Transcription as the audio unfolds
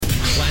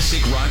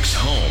Classic Rock's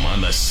home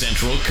on the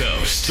Central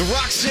Coast. The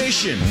Rock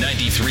Station,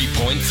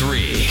 93.3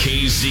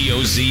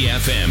 KZOZ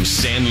FM,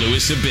 San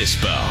Luis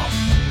Obispo.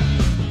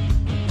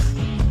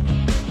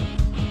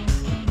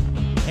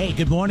 Hey,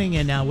 good morning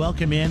and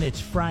welcome in.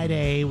 It's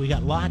Friday. We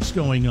got lots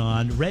going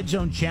on. Red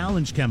Zone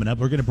Challenge coming up.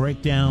 We're going to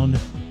break down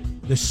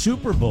the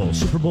Super Bowl,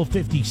 Super Bowl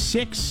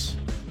 56.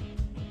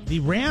 The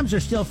Rams are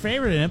still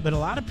favored in it, but a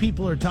lot of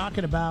people are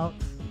talking about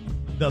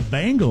the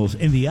Bengals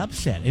in the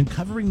upset and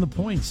covering the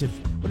points.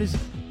 What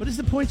is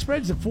the point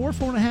spread? Is it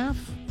 4.5?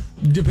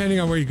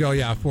 Depending on where you go,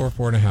 yeah,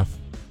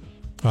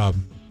 4.5.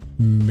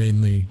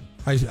 Mainly,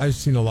 I've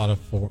seen a lot of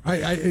 4.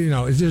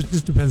 It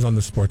just depends on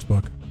the sports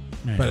book.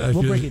 Right. But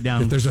we'll break it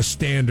down. If there's a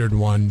standard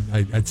one,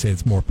 I'd say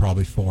it's more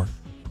probably 4.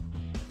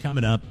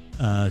 Coming up,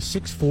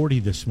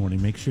 6:40 this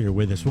morning. Make sure you're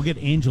with us. We'll get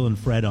Angel and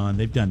Fred on.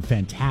 They've done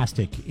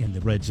fantastic in the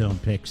Red Zone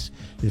picks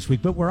this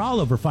week, but we're all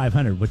over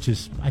 500, which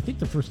is, I think,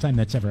 the first time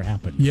that's ever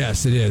happened.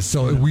 Yes, it is.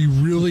 So we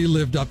really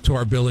lived up to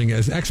our billing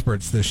as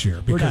experts this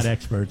year. We're not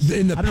experts.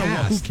 In the I don't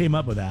past, know who came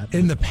up with that.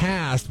 In the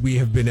past, we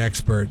have been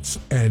experts,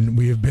 and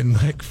we have been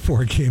like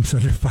 4 games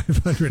under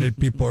 500, and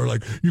people are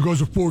like, "You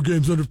guys are 4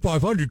 games under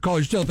 500. You call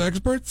yourself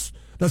experts?"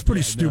 That's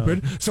pretty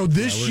stupid. No. So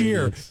this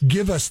year,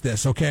 give us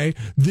this, okay?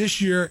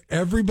 This year,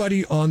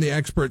 everybody on the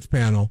experts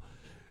panel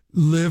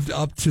lived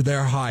up to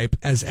their hype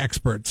as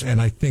experts,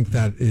 and I think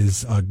that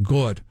is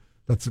good.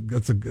 That's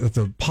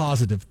a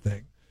positive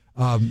thing.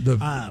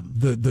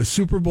 The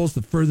Super Bowl's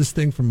the furthest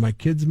thing from my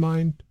kids'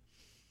 mind.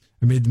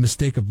 I made the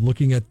mistake of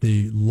looking at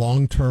the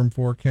long-term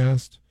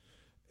forecast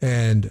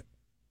and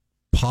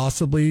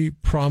possibly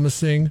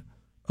promising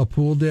a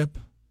pool dip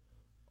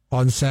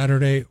on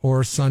Saturday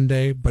or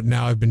Sunday, but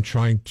now I've been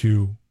trying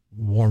to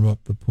warm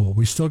up the pool.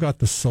 We still got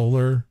the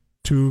solar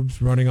tubes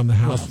running on the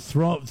house.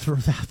 Well,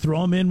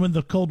 throw them in with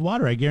the cold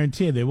water. I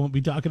guarantee you they won't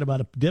be talking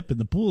about a dip in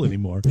the pool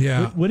anymore.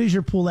 Yeah. What is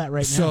your pool at right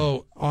now?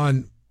 So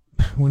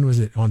when was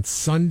it? On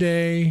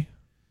Sunday,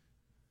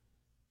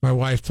 my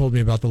wife told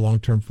me about the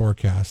long-term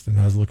forecast, and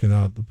I was looking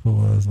out at the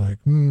pool. I was like,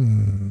 we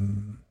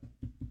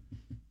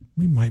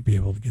might be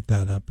able to get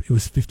that up. It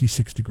was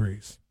 56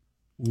 degrees.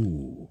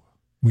 Ooh.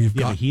 We've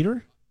got a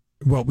heater?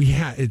 Well,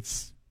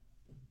 it's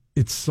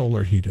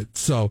solar heated.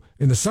 So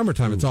in the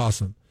summertime, It's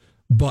awesome.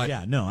 But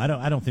yeah, no,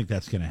 I don't think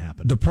that's going to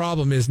happen. The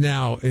problem is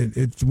now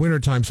it's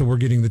wintertime, so we're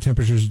getting the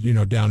temperatures,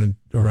 down in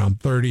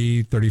around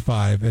 30,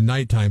 35 at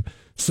nighttime.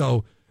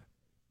 So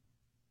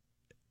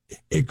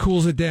it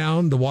cools it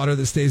down. The water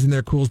that stays in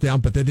there cools down,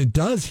 but then it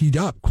does heat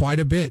up quite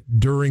a bit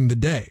during the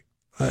day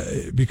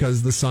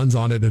because the sun's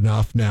on it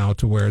enough now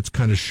to where it's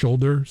kind of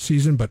shoulder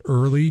season, but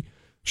early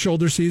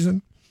shoulder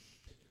season.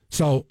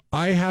 So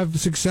I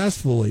have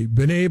successfully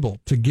been able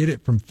to get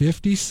it from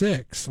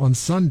 56 on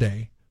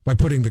Sunday by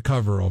putting the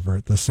cover over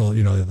it, the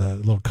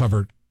little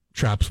cover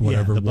traps,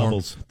 whatever, the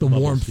bubbles, the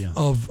warmth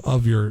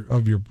of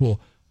your pool.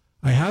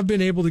 I have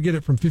been able to get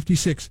it from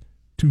 56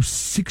 to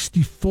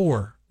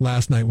 64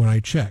 last night when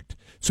I checked.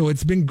 So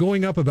it's been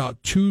going up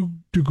about 2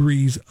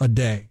 degrees a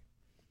day.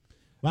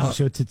 Wow,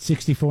 so it's at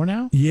 64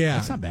 now? Yeah.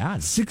 That's not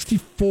bad.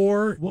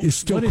 64 is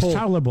still cold. What is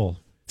tolerable?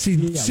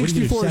 See,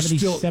 64 is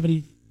still...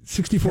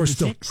 64 is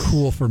still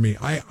cool for me.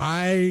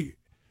 I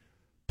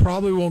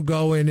probably won't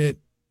go in it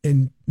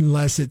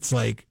unless it's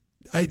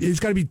it's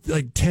got to be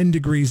like 10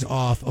 degrees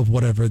off of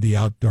whatever the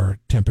outdoor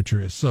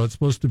temperature is. So it's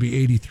supposed to be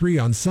 83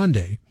 on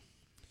Sunday.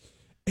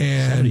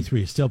 And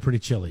 73 is still pretty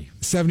chilly.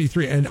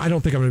 73. And I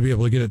don't think I'm going to be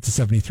able to get it to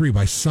 73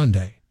 by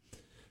Sunday. Yeah,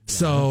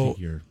 so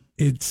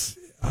it's,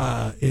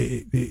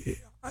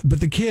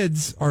 but the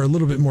kids are a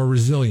little bit more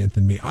resilient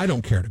than me. I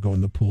don't care to go in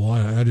the pool.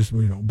 I just,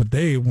 but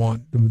they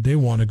want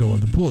to go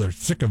in the pool. They're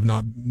sick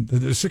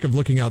of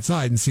looking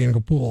outside and seeing a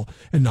pool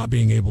and not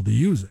being able to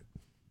use it.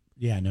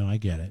 Yeah, no, I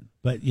get it.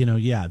 But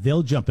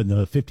they'll jump in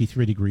the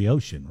 53-degree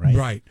ocean, right?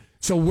 Right.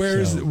 So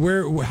what's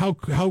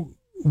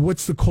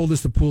the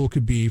coldest the pool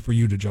could be for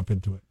you to jump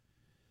into it?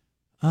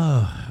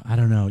 Oh, I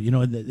don't know.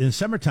 In the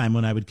summertime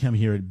when I would come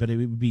here, but it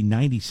would be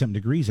 90-something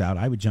degrees out,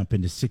 I would jump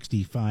into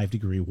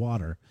 65-degree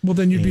water. Well,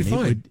 then you'd be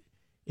fine.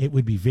 It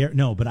would be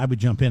but I would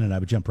jump in and I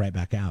would jump right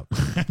back out.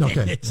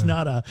 Okay. It's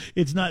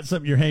not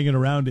something you're hanging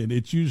around in.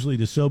 It's usually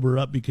to sober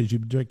up because you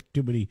drink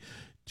too many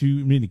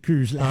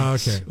Coors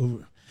Lights.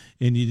 Okay.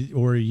 And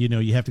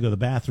you have to go to the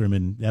bathroom,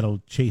 and that'll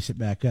chase it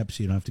back up,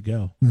 so you don't have to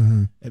go.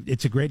 Mm-hmm.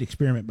 It's a great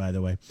experiment, by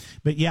the way.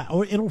 But yeah,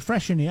 or it'll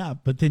freshen you up,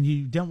 but then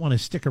you don't want to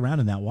stick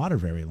around in that water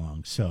very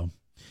long. So,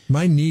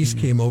 my niece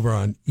came over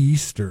on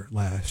Easter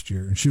last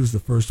year, and she was the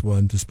first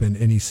one to spend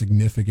any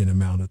significant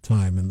amount of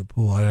time in the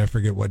pool. I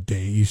forget what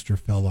day Easter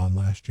fell on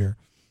last year.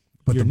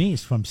 But your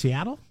niece from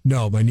Seattle?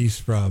 No, my niece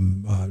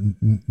from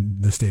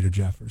the state of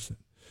Jefferson.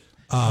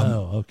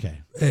 Okay.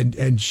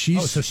 And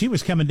she's... so she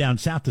was coming down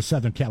south to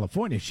Southern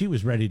California. She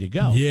was ready to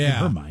go. Yeah.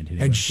 In her mind.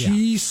 Anyway. And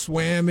she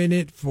swam in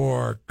it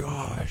for,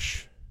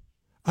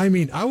 I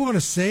want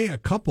to say a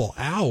couple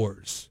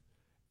hours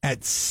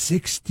at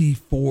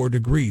 64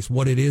 degrees,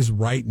 what it is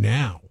right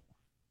now.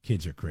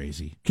 Kids are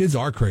crazy. Kids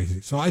are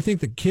crazy. So I think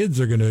the kids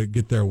are going to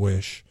get their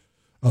wish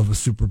of a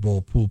Super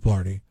Bowl pool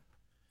party.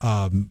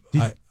 I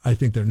I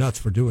think they're nuts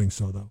for doing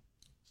so, though.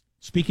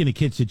 Speaking of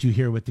kids, did you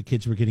hear what the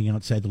kids were getting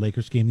outside the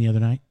Lakers game the other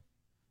night?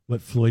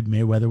 What Floyd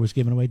Mayweather was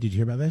giving away? Did you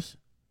hear about this?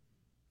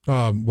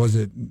 Was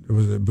it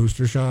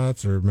booster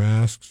shots or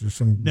masks or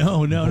some?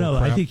 No.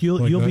 I think you'll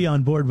that? be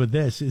on board with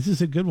this. This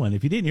is a good one.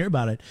 If you didn't hear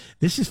about it,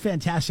 this is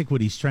fantastic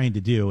what he's trying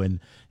to do, and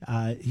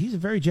he's a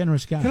very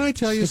generous guy. Can I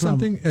tell you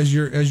something? As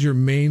your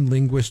main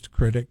linguist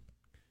critic,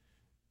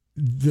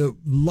 the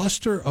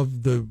luster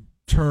of the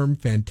term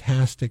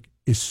 "fantastic"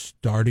 is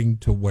starting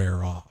to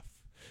wear off,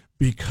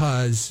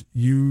 because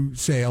you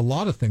say a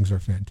lot of things are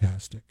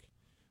fantastic.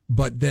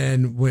 But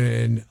then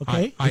when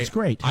it's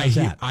great.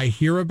 I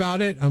hear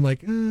about it, I'm like,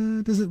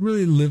 does it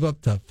really live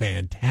up to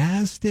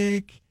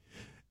fantastic?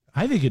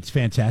 I think it's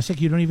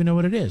fantastic. You don't even know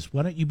what it is.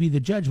 Why don't you be the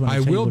judge? When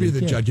I will be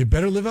the judge. You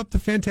better live up to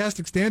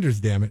fantastic standards,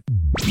 damn it.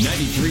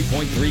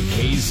 93.3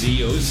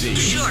 KZOZ.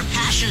 Sure,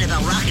 passionate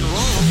about rock and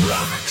roll.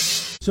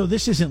 Rocks. So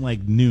this isn't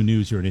like new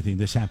news or anything.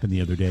 This happened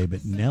the other day,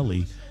 but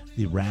Nelly,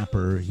 the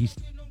rapper, he's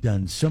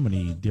done so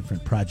many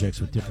different projects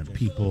with different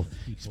people.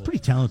 He's a pretty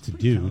talented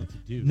dude.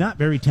 Not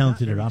very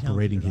talented at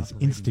operating his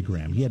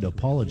Instagram. He had to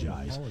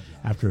apologize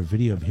after a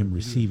video of him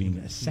receiving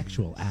a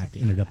sexual act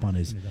ended up on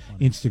his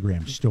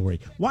Instagram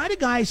story. Why do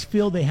guys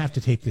feel they have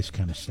to take this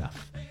kind of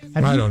stuff?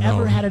 Have you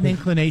ever had an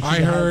inclination?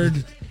 I heard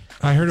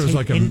it was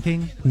like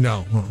anything.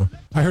 No,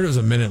 I heard it was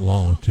a minute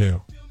long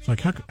too. It's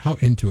like how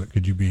into it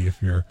could you be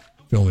if you're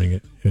filming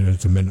it and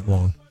it's a minute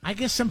long? I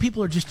guess some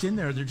people are just in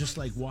there. They're just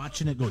like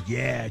watching it go,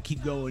 yeah,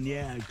 keep going.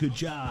 Yeah, good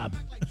job.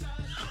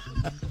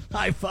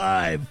 High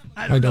five.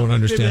 I don't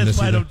understand this.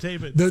 I don't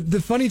tape it.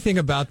 The funny thing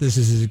about this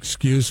is his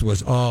excuse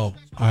was,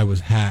 I was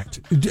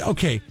hacked.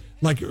 Okay,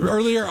 like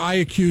earlier I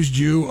accused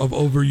you of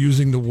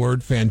overusing the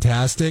word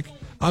fantastic.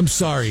 I'm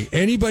sorry.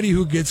 Anybody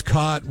who gets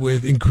caught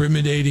with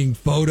incriminating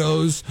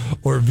photos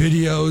or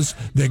videos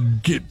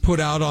that get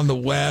put out on the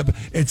web,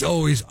 it's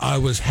always, I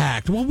was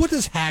hacked. Well, what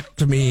does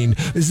hacked mean?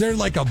 Is there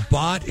like a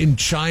bot in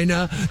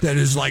China that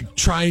is like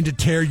trying to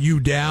tear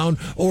you down?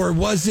 Or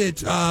was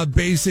it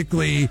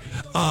basically,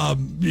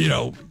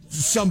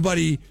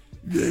 somebody,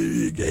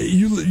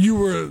 you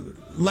were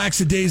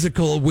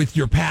lackadaisical with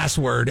your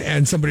password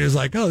and somebody was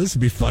like, this would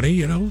be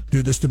funny,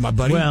 do this to my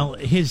buddy? Well,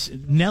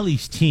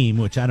 Nelly's team,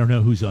 which I don't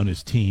know who's on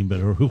his team,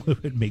 or who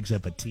makes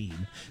up a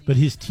team, but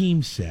his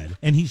team said,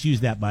 and he's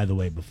used that, by the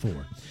way,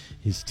 before,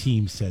 his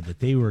team said that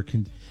they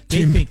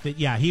think that,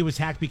 he was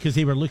hacked because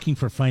they were looking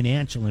for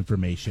financial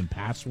information,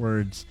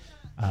 passwords,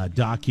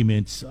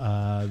 documents.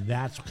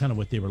 That's kind of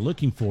what they were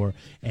looking for.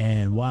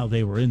 And while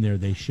they were in there,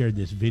 they shared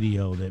this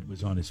video that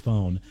was on his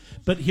phone.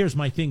 But here's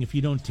my thing: if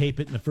you don't tape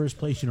it in the first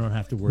place, you don't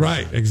have to worry.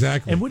 Right, about it.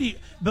 Exactly. And what do you?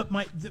 But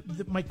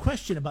my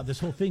question about this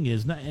whole thing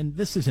is, and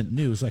this isn't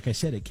news. Like I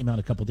said, it came out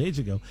a couple days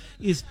ago.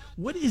 Is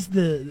what is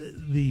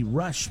the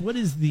rush? What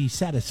is the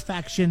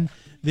satisfaction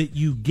that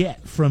you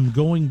get from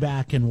going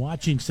back and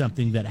watching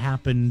something that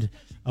happened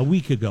a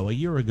week ago, a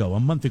year ago, a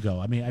month ago?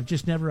 I mean, I've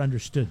just never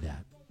understood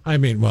that. I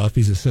mean, well, if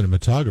he's a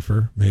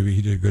cinematographer, maybe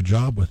he did a good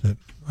job with it.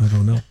 I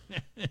don't know.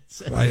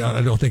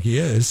 I don't think he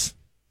is.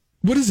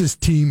 What is his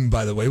team,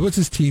 by the way? What's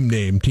his team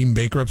name? Team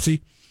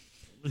Bankruptcy?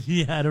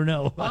 Yeah, I don't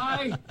know.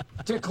 I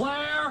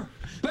declare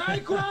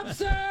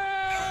bankruptcy!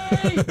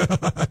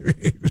 I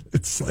mean,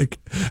 it's like,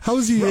 how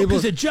is he able?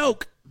 It's a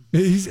joke.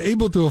 He's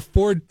able to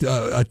afford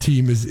a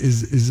team is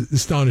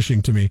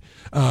astonishing to me.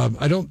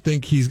 I don't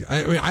think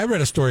I read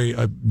a story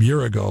a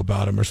year ago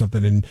about him or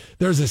something, and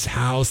there's this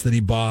house that he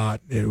bought.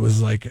 It was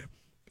like,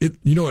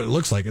 you know what it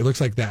looks like? It looks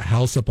like that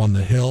house up on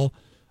the hill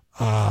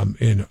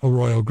in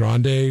Arroyo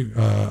Grande,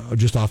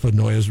 just off of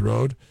Noyes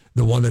Road.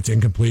 The one that's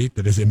incomplete,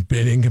 that has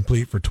been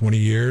incomplete for 20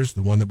 years.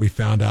 The one that we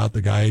found out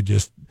the guy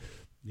just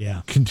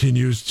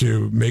continues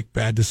to make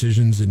bad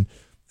decisions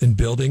in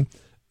building.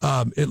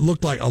 It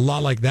looked like a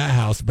lot like that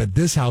house, but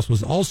this house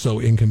was also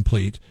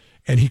incomplete,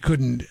 and he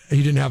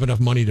didn't have enough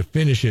money to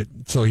finish it,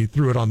 so he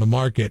threw it on the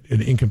market, an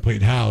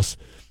incomplete house,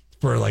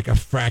 for like a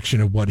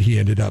fraction of what he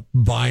ended up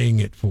buying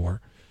it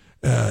for.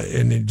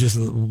 And it just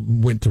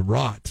went to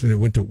rot and it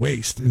went to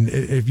waste. And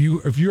if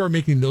you are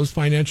making those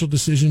financial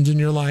decisions in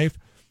your life,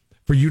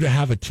 for you to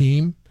have a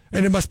team,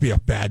 and it must be a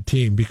bad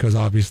team because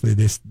obviously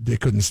they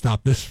couldn't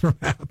stop this from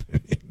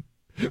happening.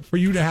 For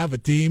you to have a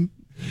team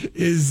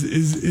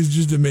is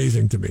just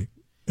amazing to me.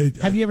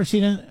 Have you ever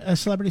seen a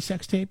celebrity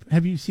sex tape?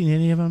 Have you seen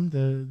any of them?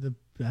 The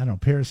I don't know,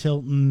 Paris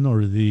Hilton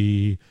or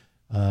the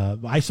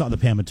I saw the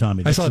Pam and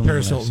Tommy. I saw the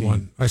Paris Hilton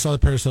one. I saw the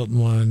Paris Hilton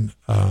one.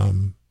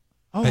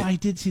 I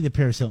did see the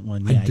Paris Hilton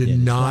one. Yeah, I did.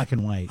 It's black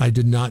and white. I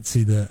did not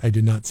see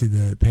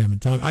the Pam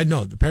and Tommy. I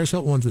know the Paris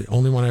Hilton one's the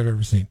only one I've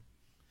ever seen.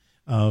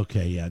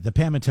 Okay, yeah, the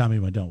Pam and Tommy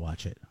one. Don't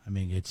watch it. I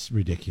mean, it's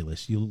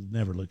ridiculous. You'll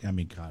never look. I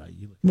mean, God,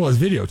 well, it's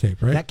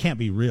videotape, right? That can't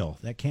be real.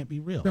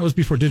 That was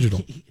before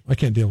digital. I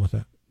can't deal with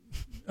that.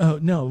 Oh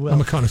no, well, I'm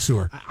a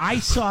connoisseur. I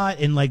saw it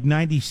in like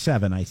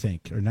 '97, I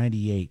think, or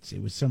 '98.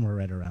 It was somewhere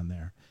right around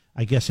there.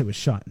 I guess it was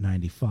shot in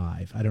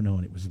 '95. I don't know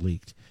when it was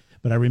leaked,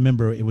 but I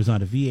remember it was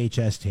on a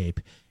VHS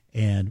tape.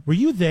 And were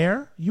you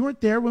there? You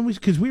weren't there when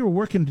because we were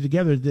working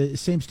together at the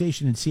same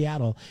station in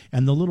Seattle,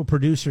 and the little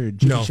producer,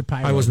 Jimmy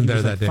Shapiro, I wasn't there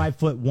was that day.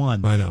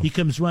 5'1". I know. He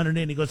comes running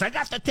in. He goes, "I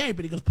got the tape,"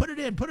 and he goes, "Put it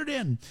in,"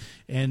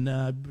 and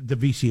the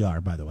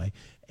VCR, by the way.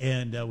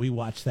 And we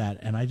watched that,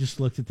 and I just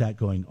looked at that,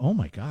 going, "Oh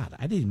my God,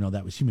 I didn't even know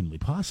that was humanly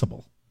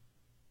possible."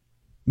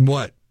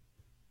 What?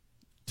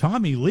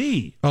 Tommy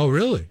Lee. Oh,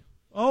 really?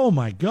 Oh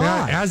my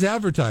God. Yeah, as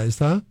advertised,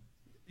 huh?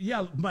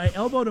 Yeah, my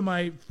elbow to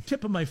my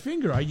tip of my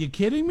finger. Are you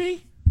kidding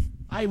me?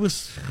 I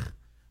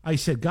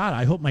said, God,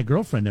 I hope my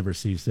girlfriend never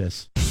sees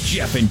this.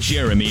 Jeff and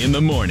Jeremy in the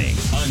morning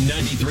on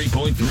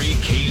 93.3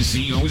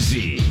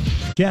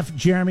 KZOZ. Jeff,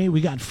 Jeremy,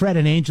 we got Fred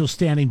and Angel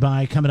standing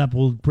by. Coming up,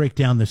 we'll break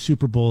down the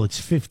Super Bowl. It's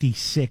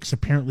 56,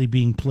 apparently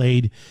being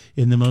played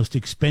in the most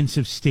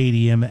expensive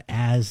stadium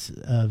as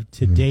of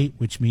to date,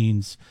 which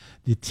means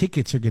the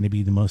tickets are going to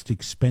be the most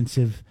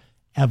expensive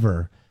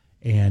ever.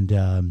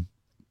 And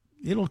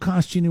it'll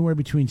cost you anywhere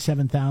between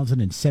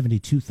 $7,000 and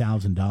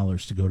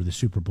 $72,000 to go to the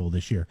Super Bowl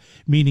this year.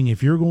 Meaning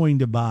if you're going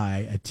to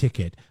buy a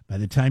ticket, by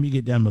the time you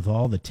get done with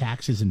all the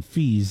taxes and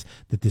fees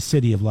that the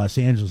city of Los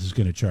Angeles is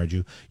going to charge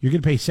you, you're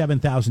going to pay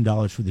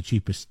 $7,000 for the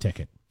cheapest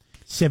ticket,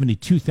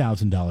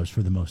 $72,000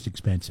 for the most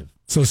expensive.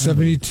 So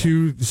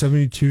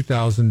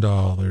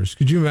 $72,000.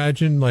 Could you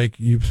imagine, like,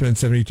 you spend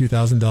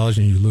 $72,000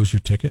 and you lose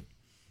your ticket?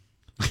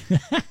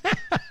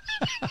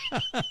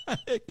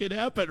 It could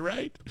happen,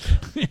 right?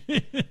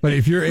 But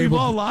if you're We've able,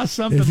 all lost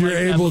something. if you're like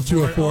that able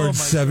to before. afford Oh, my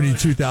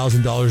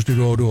 $72,000 to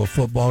go to a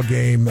football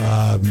game,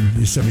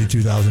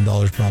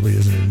 $72,000 probably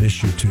isn't an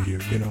issue to you.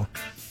 You know.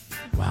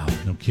 God. Wow,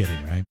 no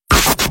kidding, right?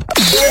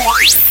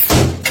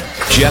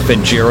 Jeff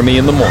and Jeremy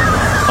in the morning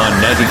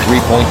on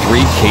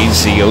 93.3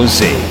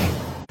 KZOZ.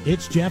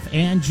 It's Jeff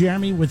and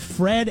Jeremy with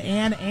Fred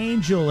and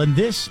Angel, and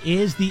this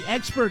is the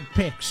expert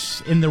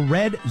picks in the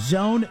Red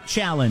Zone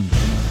Challenge.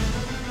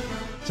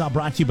 It's all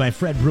brought to you by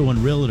Fred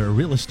Bruin Realtor.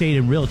 Real estate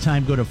in real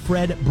time. Go to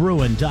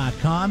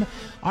fredbruin.com.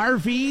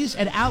 RVs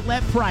at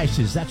outlet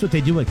prices. That's what they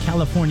do at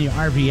California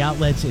RV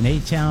Outlets in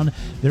A-Town.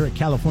 They're at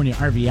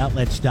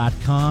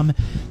californiarvoutlets.com.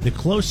 The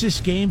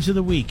closest games of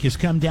the week has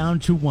come down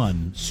to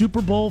one.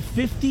 Super Bowl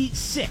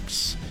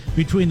 56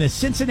 between the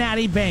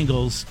Cincinnati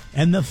Bengals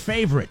and the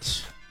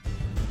favorites,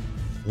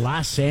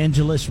 Los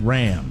Angeles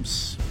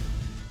Rams.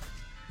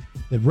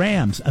 The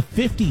Rams, a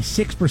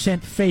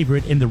 56%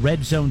 favorite in the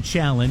Red Zone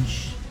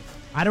Challenge.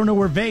 I don't know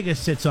where Vegas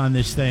sits on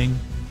this thing,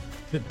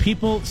 but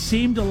people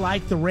seem to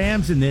like the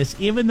Rams in this,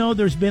 even though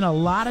there's been a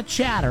lot of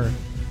chatter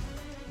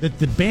that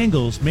the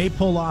Bengals may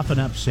pull off an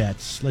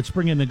upset. Let's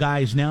bring in the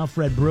guys now,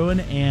 Fred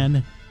Bruin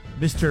and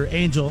Mr.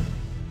 Angel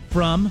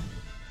from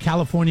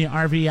California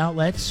RV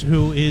Outlets,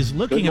 who is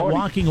looking at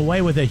walking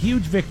away with a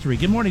huge victory.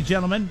 Good morning,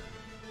 gentlemen.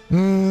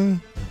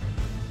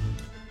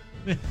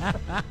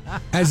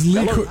 As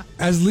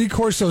Lee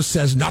Corso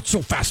says, not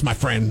so fast, my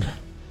friend.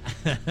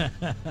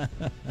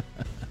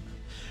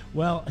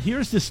 Well,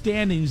 here's the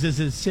standings as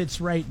it sits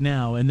right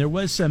now, and there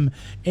was some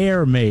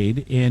error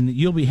made, and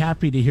you'll be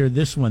happy to hear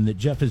this one that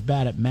Jeff is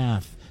bad at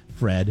math,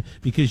 Fred,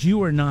 because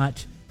you are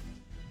not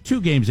 2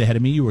 games ahead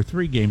of me. You were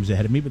 3 games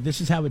ahead of me, but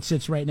this is how it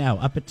sits right now.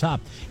 Up at top,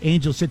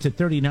 Angel sits at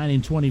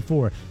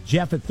 39-24,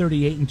 Jeff at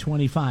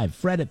 38-25,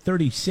 Fred at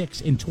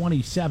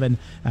 36-27,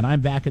 and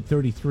I'm back at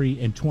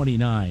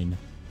 33-29.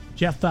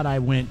 Jeff thought I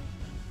went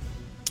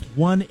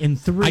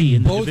 1-3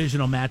 in the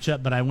divisional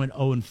matchup, but I went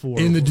 0-4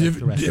 in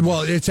the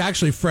well, it's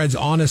actually Fred's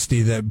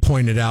honesty that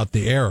pointed out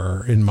the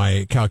error in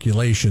my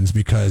calculations,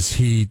 because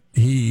he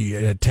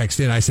had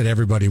texted in. I said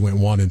everybody went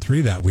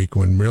 1-3 that week,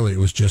 when really it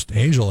was just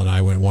Angel and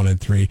I went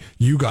 1-3.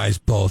 You guys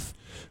both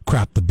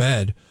crapped the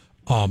bed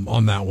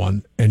on that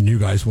one, and you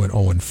guys went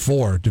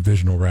 0-4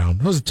 divisional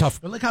round. It was a tough.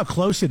 But look how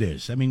close it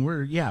is. I mean,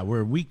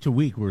 we're week to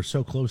week. We're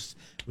so close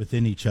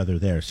within each other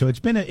there. So it's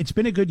been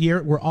a good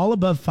year. We're all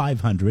above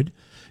 500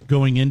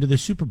 going into the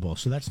Super Bowl,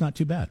 so that's not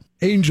too bad.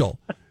 Angel,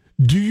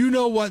 do you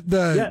know what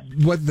the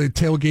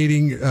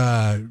tailgating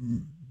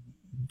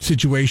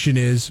situation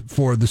is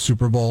for the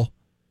Super Bowl?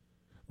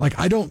 Like,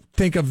 I don't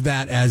think of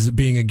that as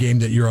being a game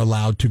that you're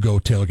allowed to go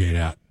tailgate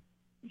at.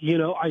 You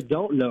know, I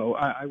don't know.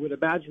 I would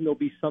imagine there'll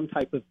be some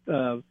type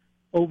of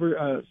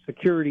over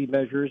security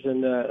measures,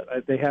 and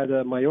they had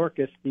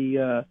Mayorkas,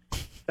 the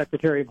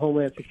Secretary of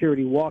Homeland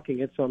Security, walking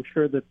it. So I'm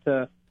sure that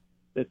the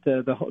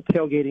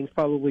tailgating is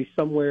probably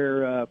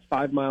somewhere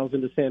 5 miles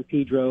into San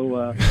Pedro,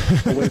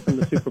 away from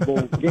the Super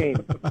Bowl game,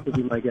 would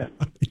be my guess.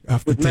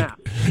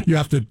 You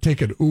have to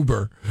take an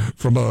Uber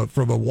from a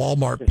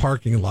Walmart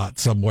parking lot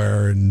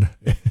somewhere in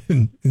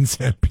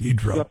San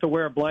Pedro. You have to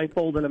wear a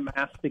blindfold and a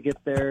mask to get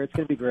there. It's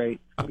going to be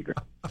great.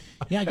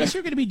 Yeah, I guess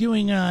you're going to be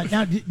doing now.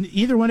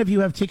 Either one of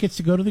you have tickets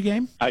to go to the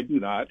game? I do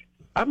not.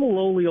 I'm a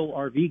lowly old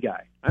RV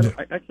guy.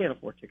 I can't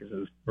afford tickets to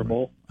the Super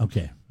Bowl.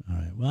 Okay. All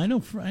right. Well,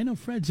 I know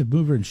Fred's a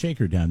mover and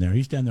shaker down there.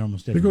 He's down there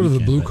almost every They go to the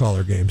weekend,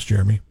 blue-collar games,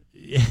 Jeremy.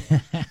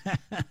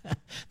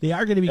 They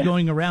are going to be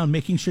going around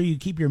making sure you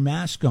keep your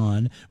mask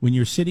on when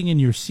you're sitting in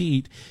your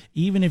seat.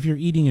 Even if you're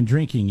eating and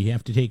drinking, you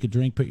have to take a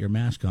drink, put your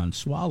mask on,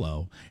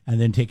 swallow,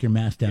 and then take your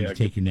mask down to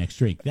take your next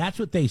drink. That's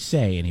what they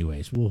say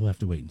anyways. We'll have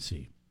to wait and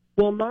see.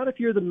 Well, not if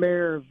you're the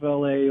mayor of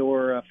L.A.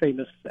 or a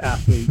famous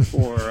athlete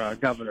or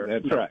governor.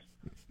 That's right.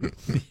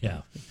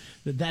 Yeah,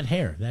 that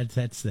hair.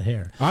 That's the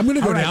hair. I'm going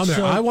to go down there.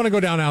 So, I want to go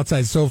down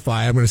outside SoFi.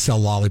 I'm going to sell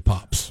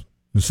lollipops.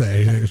 And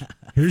say,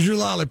 here's your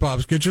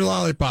lollipops. Get your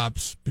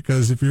lollipops.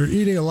 Because if you're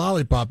eating a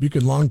lollipop, you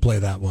can long play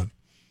that one.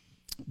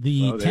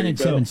 The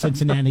 10-7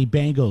 Cincinnati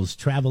Bengals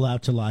travel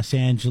out to Los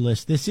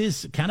Angeles. This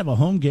is kind of a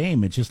home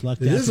game. It just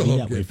lucked out to be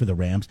that way for the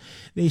Rams.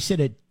 They sit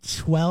at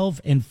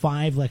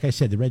 12-5. Like I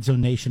said, the Red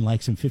Zone Nation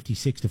likes them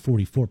 56 to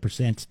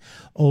 44%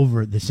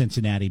 over the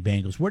Cincinnati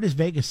Bengals. Where does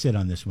Vegas sit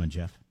on this one,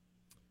 Jeff?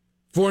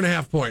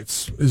 4.5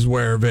 points is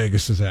where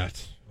Vegas is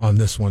at on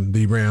this one.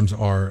 The Rams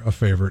are a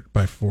favorite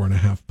by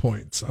 4.5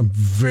 points. I'm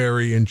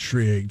very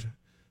intrigued.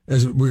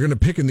 As we're going to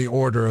pick in the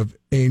order of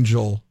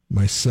Angel,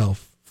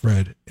 myself,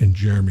 Fred, and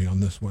Jeremy on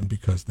this one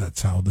because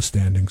that's how the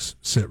standings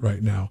sit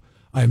right now.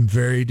 I'm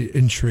very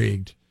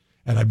intrigued,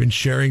 and I've been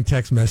sharing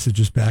text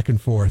messages back and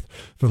forth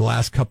for the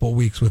last couple of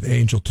weeks with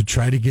Angel to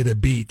try to get a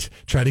beat,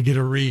 try to get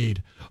a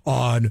read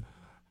on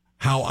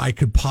how I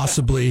could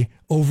possibly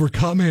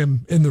overcome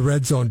him in the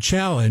Red Zone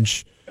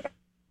Challenge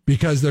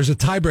because there's a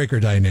tiebreaker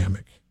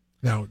dynamic.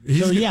 Now,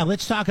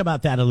 let's talk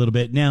about that a little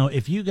bit. Now,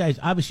 if you guys,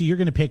 obviously you're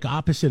going to pick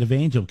opposite of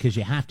Angel because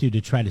you have to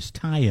try to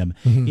tie him.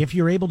 Mm-hmm. If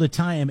you're able to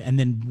tie him and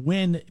then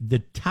win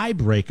the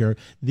tiebreaker,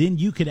 then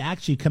you could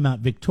actually come out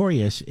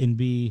victorious and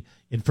be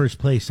in first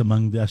place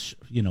among us,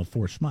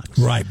 four schmucks.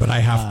 Right, but I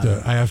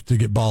have to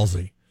get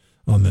ballsy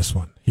on this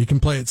one. He can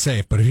play it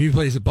safe, but if he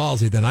plays it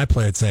ballsy, then I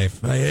play it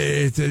safe.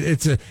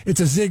 It's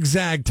a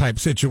zigzag type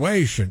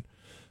situation.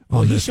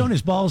 Well, he's shown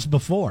his balls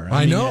before.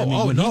 I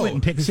know. When he went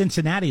and picked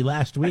Cincinnati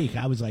last week,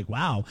 I was like,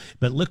 wow.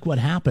 But look what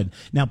happened.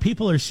 Now,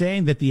 people are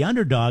saying that the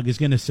underdog is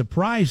going to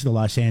surprise the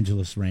Los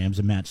Angeles Rams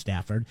and Matt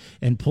Stafford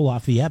and pull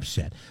off the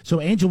upset. So,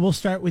 Angel, we'll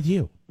start with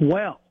you.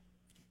 Well,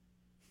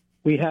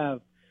 we have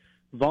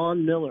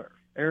Von Miller,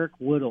 Eric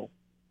Whittle,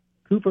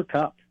 Cooper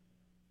Kupp,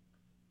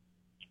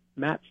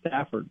 Matt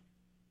Stafford.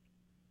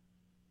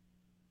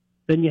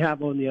 Then you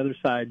have on the other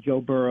side Joe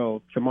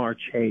Burrow, Jamar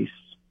Chase.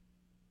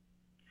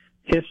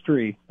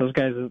 History. Those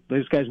guys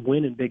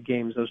win in big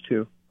games. Those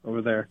two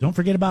over there. Don't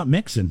forget about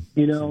Mixon.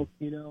 Mixon.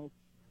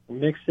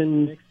 It's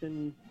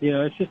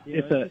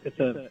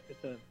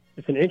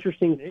an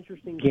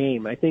interesting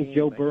game. I think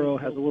Joe Burrow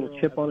has a little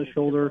chip on his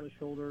shoulder.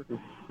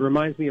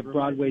 Reminds me of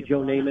Broadway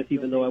Joe Namath,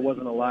 even though I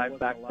wasn't alive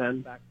back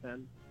then.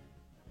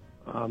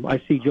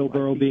 I see Joe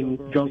Burrow being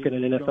drunk at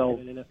an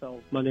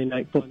NFL Monday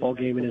Night Football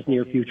game in his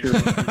near future.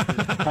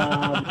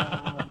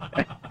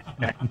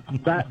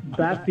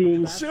 That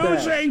being said,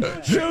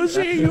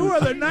 Susie, you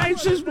are the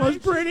nicest,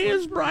 most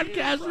prettiest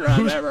broadcaster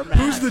I've ever met.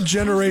 Who's the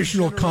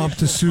generational comp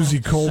to Susie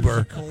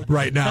Colbert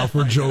right now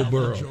for Joe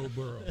Burrow?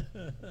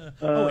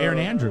 Aaron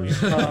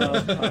Andrews.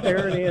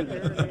 Aaron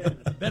Andrews.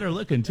 Better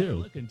looking,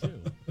 too.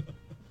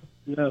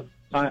 No,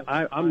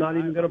 I'm not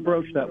even going to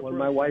broach that one.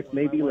 My wife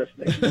may be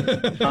listening.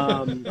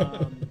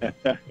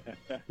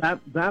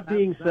 That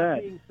being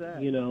said,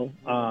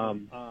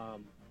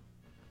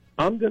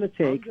 I'm going to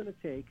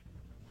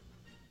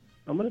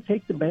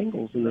take the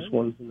Bengals in this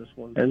one,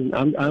 and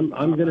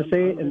I'm going to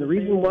say it. And the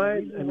reason why,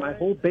 and my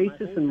whole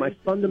basis and my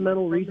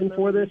fundamental reason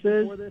for this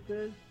is,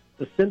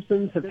 the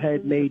Simpsons have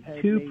made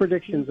two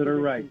predictions that are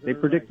right. They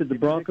predicted the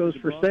Broncos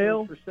for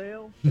sale,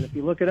 and if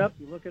you look it up,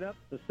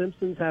 the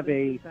Simpsons have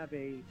a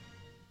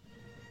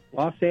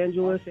Los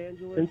Angeles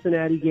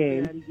Cincinnati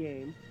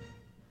game,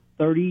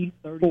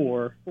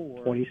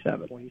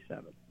 34-27.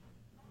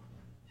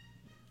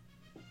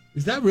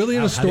 Is that really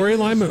in a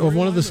storyline of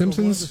one of the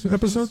Simpsons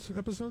episodes?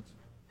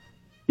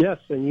 Yes,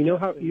 and you know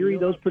how eerie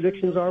those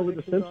predictions are with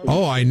the Simpsons.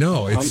 Oh, I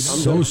know. It's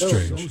so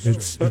strange.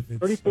 It's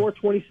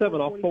 34-27.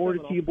 I'll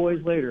forward it to you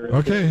boys later.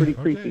 Okay. It's pretty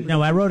creepy.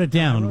 No, I wrote it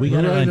down. We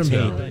got it on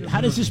tape.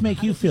 How does this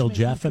make you feel,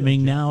 Jeff? I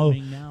mean, now,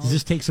 does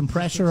this take some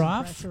pressure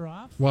off?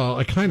 Well,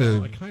 I kind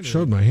of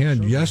showed my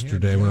hand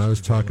yesterday when I was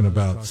talking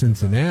about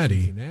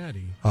Cincinnati.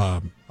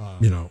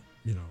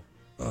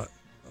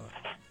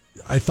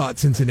 I thought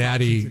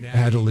Cincinnati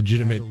had a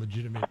legitimate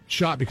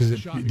shot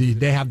because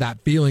they have that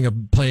feeling of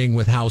playing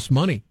with house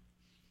money.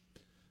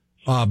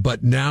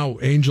 But now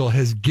Angel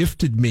has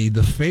gifted me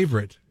the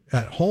favorite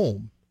at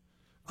home,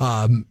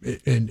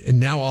 and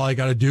now all I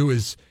got to do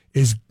is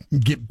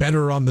get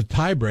better on the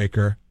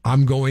tiebreaker.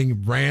 I'm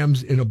going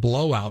Rams in a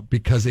blowout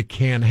because it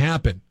can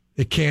happen.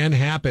 It can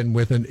happen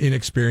with an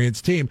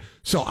inexperienced team.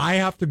 So I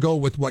have to go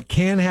with what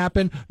can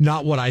happen,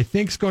 not what I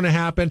think's going to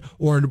happen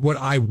or what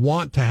I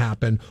want to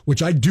happen,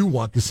 which I do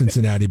want the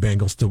Cincinnati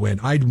Bengals to win.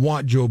 I'd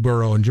want Joe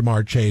Burrow and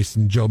Jamar Chase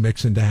and Joe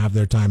Mixon to have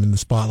their time in the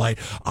spotlight.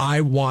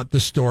 I want the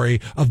story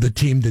of the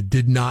team that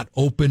did not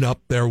open up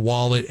their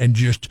wallet and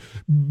just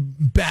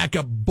back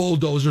up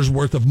bulldozers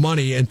worth of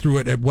money and threw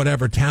it at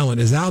whatever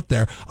talent is out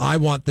there. I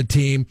want the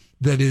team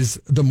that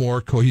is the more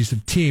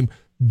cohesive team.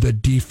 The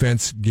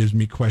defense gives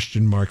me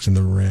question marks, and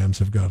the Rams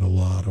have got a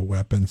lot of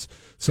weapons.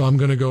 So I'm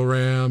going to go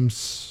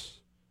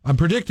Rams. I'm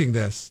predicting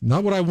this,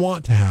 not what I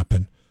want to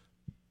happen,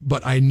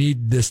 but I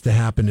need this to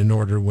happen in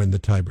order to win the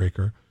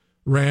tiebreaker.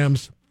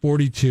 Rams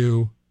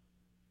 42-13.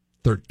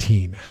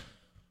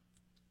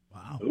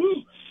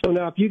 So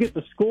now, if you get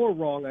the score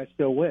wrong, I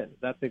still win.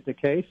 Is that the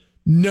case?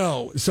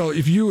 No. So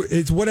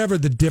it's whatever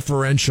the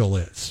differential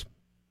is.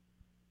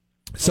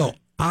 So okay.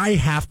 I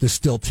have to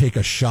still take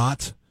a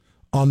shot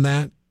on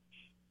that.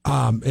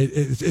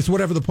 It's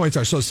whatever the points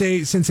are. So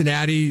say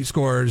Cincinnati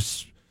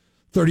scores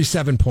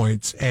 37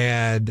 points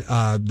and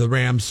the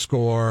Rams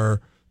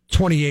score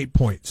 28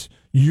 points.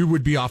 You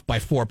would be off by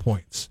 4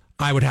 points.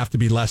 I would have to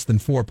be less than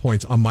 4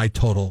 points on my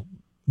total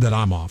that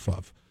I'm off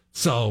of.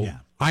 So yeah.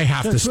 I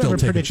have to still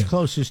take a chance.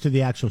 Closest to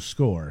the actual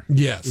score.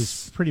 Yes.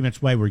 Is pretty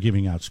much why we're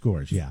giving out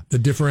scores, yeah. The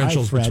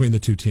differentials between the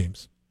two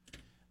teams.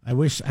 I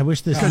wish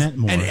this meant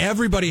more. And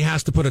everybody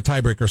has to put a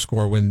tiebreaker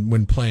score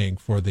when playing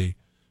for the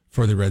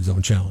Red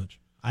Zone Challenge.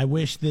 I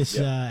wish this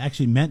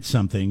actually meant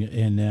something,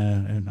 and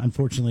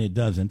unfortunately it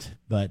doesn't.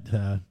 But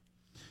but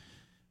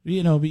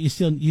you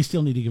still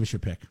need to give us your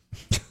pick.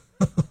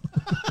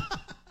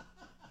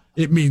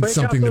 It means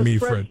something to me,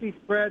 Fred.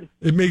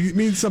 It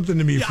means something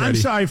to me, Freddie. I'm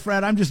sorry,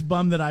 Fred. I'm just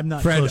bummed that I'm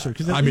not closer.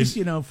 Because at least,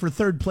 for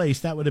third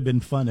place, that would have been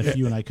fun if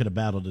you and I could have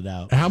battled it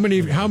out. How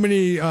many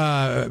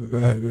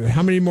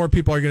more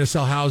people are going to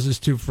sell houses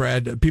to,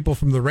 Fred? People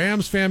from the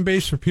Rams fan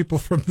base or people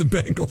from the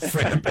Bengals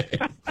fan base?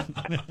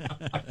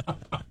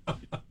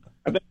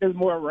 I think there's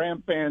more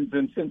Ram fans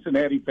than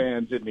Cincinnati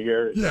fans in the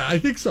area. Yeah, I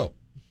think so.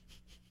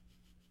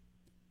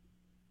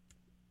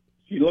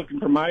 You looking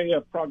for my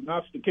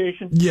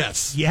prognostication?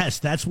 Yes. Yes,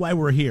 that's why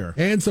we're here.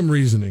 And some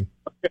reasoning.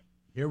 Okay.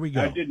 Here we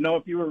go. I didn't know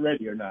if you were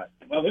ready or not.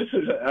 Well, it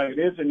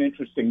is an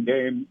interesting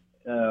game.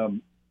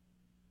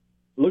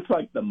 Looks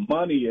like the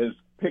money is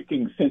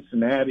picking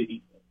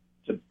Cincinnati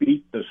to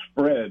beat the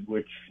spread,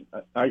 which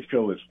I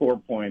show is 4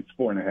 points,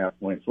 4.5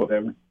 points,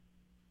 whatever.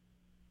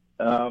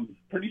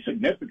 Pretty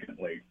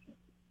significantly.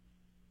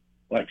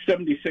 Like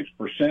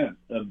 76%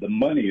 of the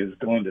money is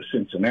going to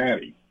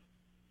Cincinnati.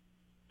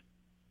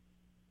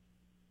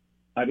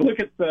 I look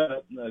at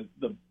the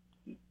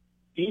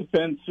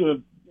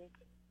defensive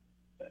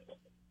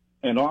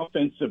and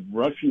offensive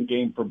rushing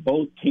game for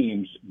both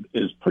teams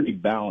is pretty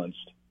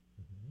balanced.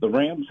 The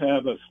Rams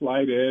have a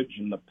slight edge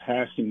in the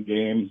passing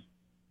game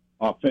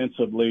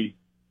offensively.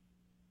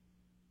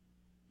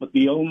 But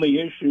the only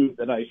issue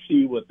that I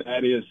see with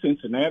that is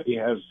Cincinnati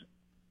has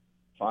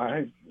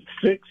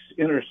 6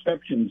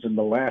 interceptions in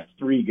the last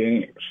 3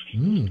 games.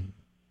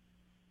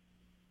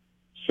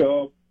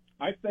 So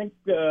I think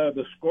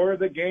the score of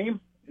the game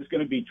is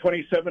going to be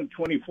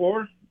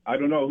 27-24. I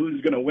don't know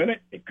who's going to win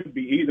it. It could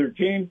be either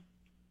team,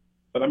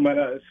 but I'm going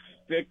to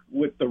stick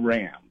with the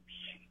Rams.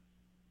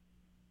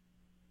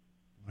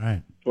 All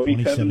right,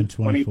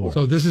 27-24.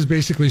 So this is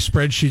basically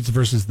spreadsheets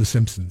versus The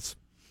Simpsons.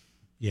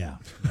 Yeah.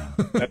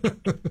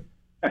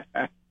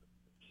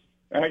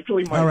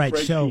 Actually, my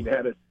spreadsheet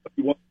had it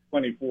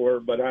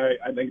 21-24, but I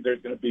think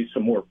there's going to be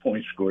some more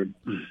points scored.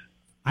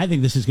 I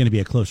think this is going to be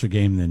a closer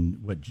game than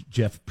what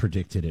Jeff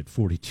predicted at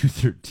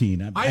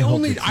 42-13. I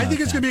think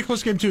it's going to be a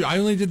close game too. I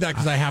only did that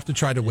because I have to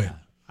try to win.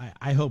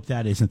 I hope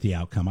that isn't the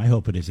outcome. I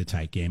hope it is a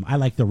tight game. I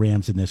like the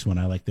Rams in this one.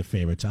 I like the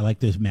favorites. I like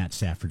this Matt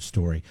Stafford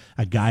story,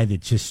 a guy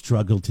that just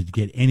struggled to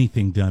get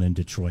anything done in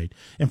Detroit.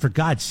 And for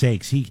God's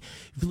sakes, he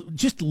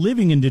just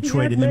living in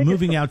Detroit and then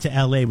moving out to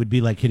L.A. would be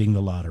like hitting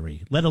the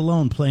lottery, let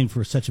alone playing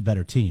for such a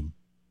better team.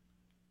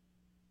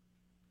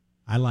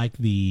 I like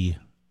the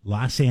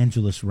Los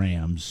Angeles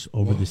Rams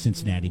over the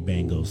Cincinnati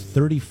Bengals,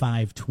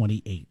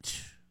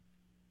 35-28.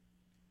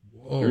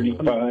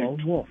 35.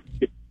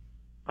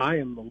 I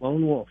am the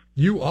lone wolf.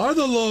 You are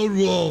the lone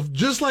wolf,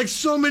 just like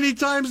so many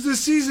times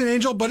this season,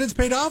 Angel. But it's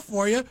paid off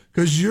for you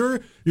because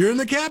you're in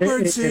the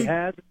catbird seat. It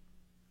has,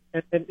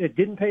 and it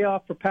didn't pay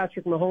off for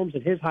Patrick Mahomes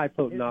and his high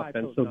potent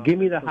offense. So give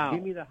me the howl.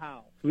 Do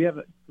we have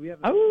a?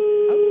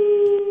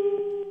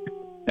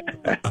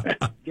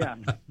 Yeah,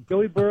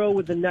 Joey Burrow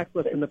with the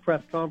necklace in the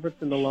press conference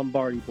in the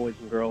Lombardi, boys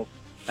and girls.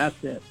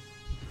 That's it.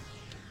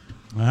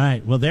 All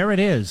right. Well, there it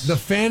is. The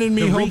fan in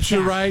me hopes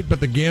you're right, but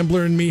the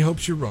gambler in me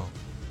hopes you're wrong.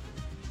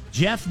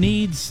 Jeff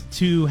needs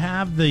to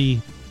have the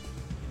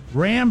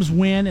Rams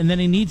win, and then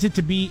he needs it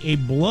to be a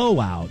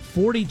blowout,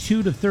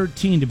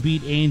 42-13 to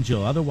beat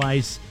Angel.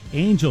 Otherwise,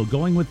 Angel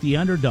going with the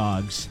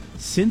underdogs.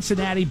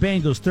 Cincinnati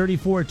Bengals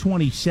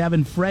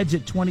 34-27. Fred's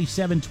at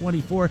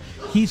 27-24.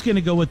 He's going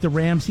to go with the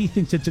Rams. He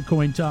thinks it's a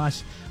coin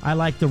toss. I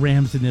like the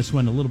Rams in this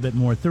one a little bit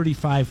more,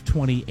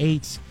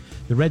 35-28.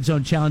 The Red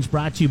Zone Challenge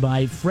brought to you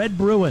by Fred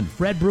Bruin.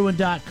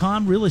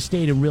 FredBruin.com, real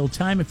estate in real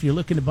time. If you're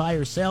looking to buy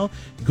or sell,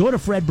 go to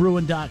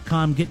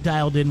FredBruin.com. Get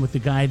dialed in with the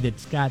guy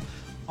that's got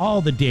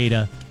all the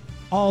data,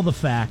 all the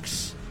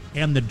facts,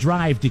 and the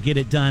drive to get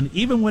it done,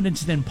 even when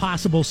it's an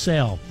impossible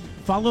sale.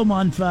 Follow him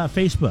on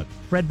Facebook,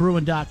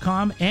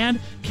 FredBruin.com, and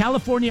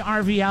California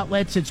RV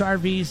Outlets. It's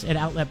RVs at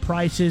outlet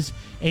prices.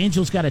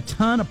 Angel's got a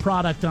ton of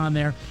product on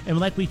there. And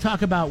like we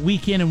talk about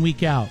week in and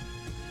week out,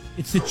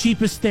 it's the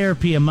cheapest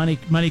therapy money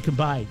can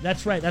buy.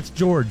 That's right. That's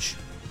George.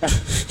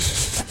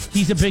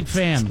 He's a big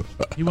fan.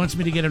 He wants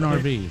me to get an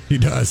RV. He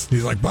does.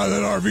 He's like, buy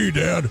that RV,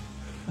 Dad.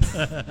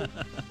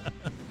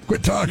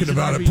 Quit talking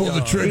about it. Pull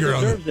the trigger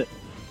on it.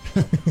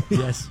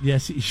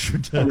 Yes, he sure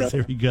does.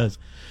 There he goes.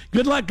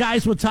 Good luck,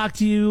 guys. We'll talk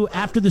to you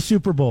after the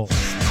Super Bowl.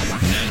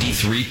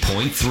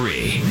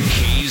 93.3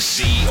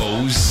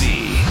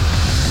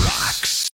 KZOZ.